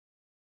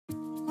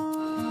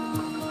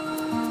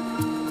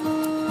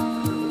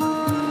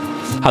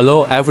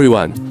Hello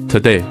everyone,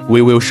 today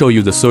we will show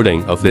you the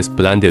sorting of this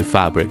blended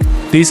fabric.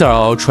 These are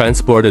all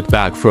transported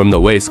back from the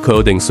waste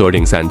clothing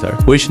sorting center,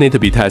 which need to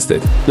be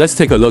tested. Let's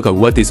take a look at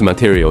what these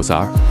materials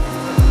are.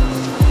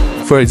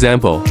 For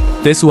example,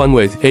 this one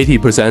with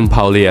 80%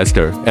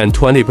 polyester and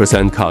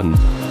 20% cotton.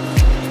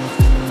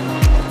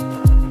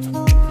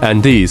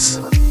 And these.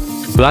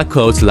 Black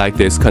clothes like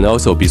this can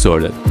also be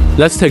sorted.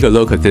 Let's take a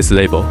look at this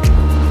label.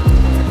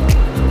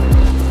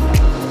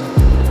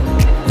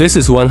 This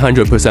is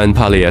 100%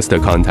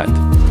 polyester content.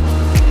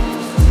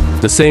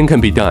 The same can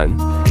be done.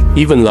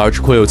 Even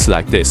large quilts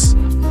like this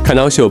can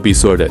also be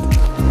sorted.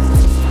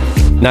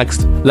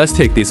 Next, let's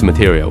take these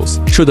materials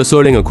to the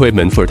sorting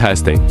equipment for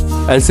testing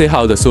and see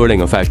how the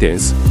sorting effect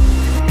is.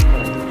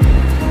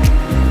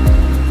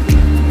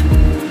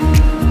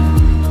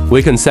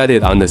 We can set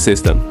it on the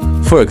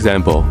system. For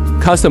example,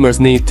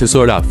 customers need to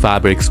sort out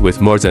fabrics with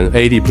more than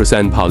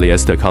 80%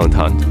 polyester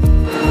content.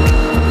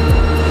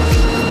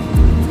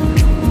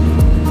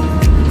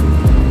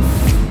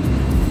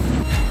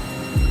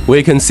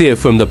 We can see it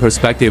from the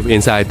perspective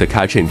inside the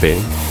catching bin.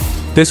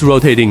 This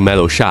rotating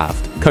metal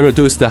shaft can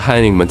reduce the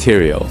hanging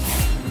material.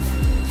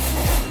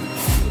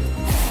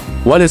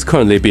 What is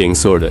currently being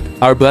sorted?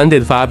 Our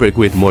blended fabric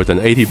with more than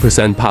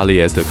 80%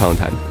 polyester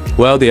content,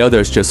 while the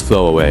others just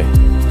flow away.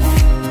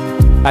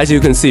 As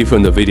you can see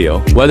from the video,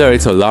 whether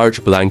it's a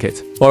large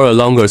blanket or a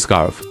longer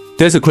scarf,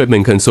 this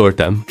equipment can sort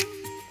them.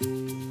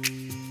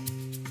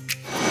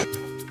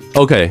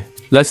 Okay,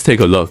 let's take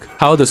a look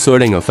how the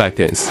sorting effect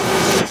is.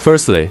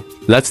 Firstly,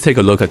 let's take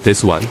a look at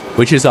this one,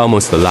 which is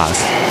almost the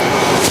last.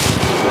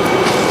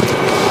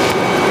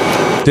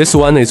 This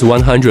one is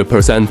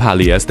 100%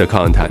 polyester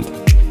content.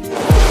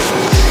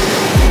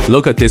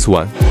 Look at this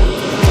one.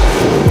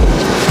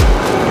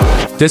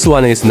 This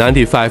one is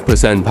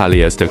 95%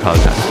 polyester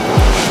content.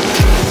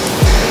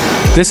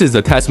 This is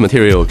the test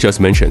material just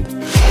mentioned.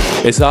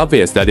 It's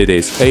obvious that it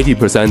is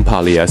 80%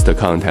 polyester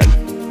content.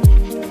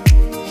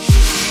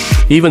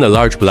 Even a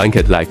large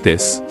blanket like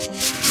this,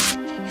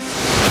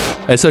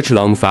 and such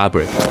long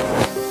fabric,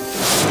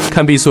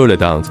 can be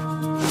sorted out.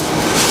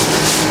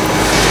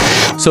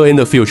 So in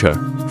the future,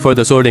 for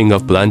the sorting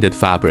of blended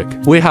fabric,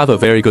 we have a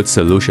very good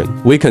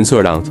solution. We can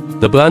sort out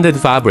the blended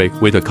fabric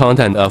with a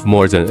content of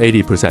more than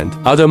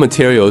 80%. Other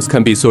materials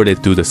can be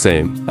sorted do the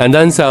same, and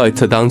then sell it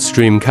to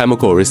downstream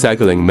chemical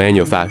recycling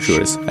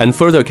manufacturers, and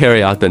further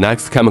carry out the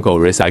next chemical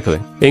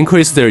recycling,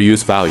 increase their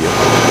use value.